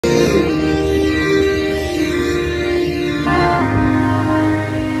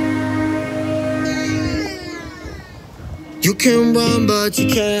can run, but you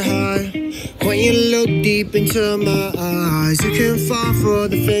can't hide. When you look deep into my eyes, you can fall for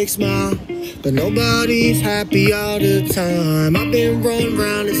the fake smile, but nobody's happy all the time. I've been running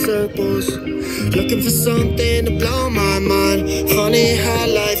round in circles, looking for something to blow my mind. Funny how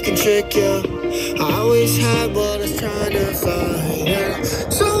life can trick you. I always had what I was trying to find. Yeah.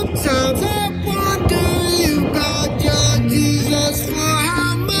 Sometimes I wonder, you got your Jesus, for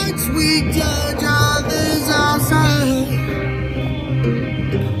how much we judge others outside.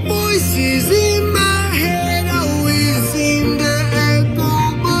 Voices in my head always seem to echo,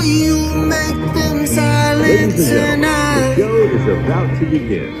 but you make them silent tonight. The show is about to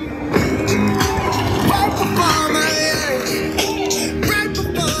begin. Right before my eyes, right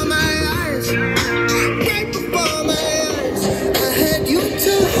before my eyes, right before my eyes, I had you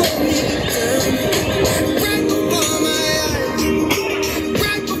to hold me down. Right before my eyes,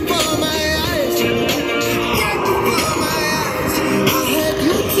 right before my eyes, right before my eyes, I had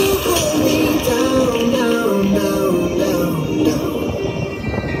you to hold me down, down, down, down,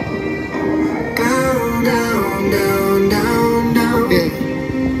 down, down, down, down, down. Yeah.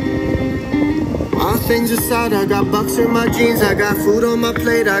 All things aside, I got bucks in my jeans, I got food on my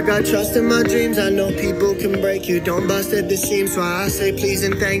plate, I got trust in my dreams. I know people can break you, don't bust at the seams, so I say please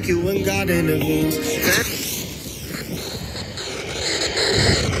and thank you when God intervenes.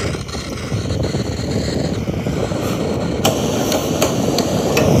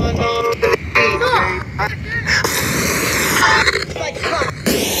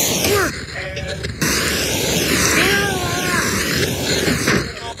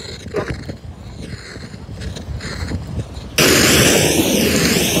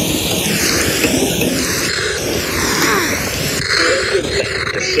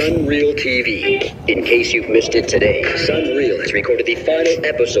 Sunreal TV. In case you've missed it today, Sunreal has recorded the final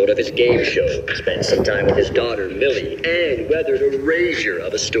episode of his game show, spent some time with his daughter Millie, and weathered a razor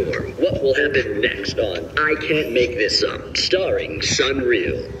of a storm. What will happen next on I Can't Make This Up, starring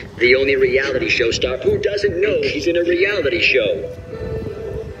Sunreal, the only reality show star who doesn't know he's in a reality show.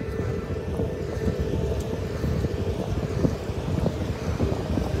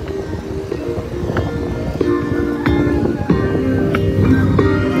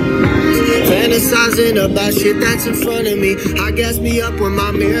 Fantasizing about shit that's in front of me. I gas me up when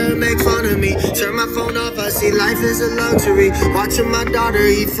my mirror make fun of me. Turn my phone off, I see life is a luxury. Watching my daughter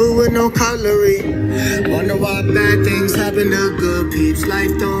eat food with no cutlery. Wonder why bad things happen to good peeps.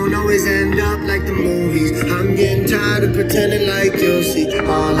 Life don't always end up like the movies. I'm getting tired of pretending like you'll see.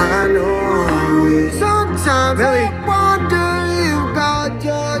 All I know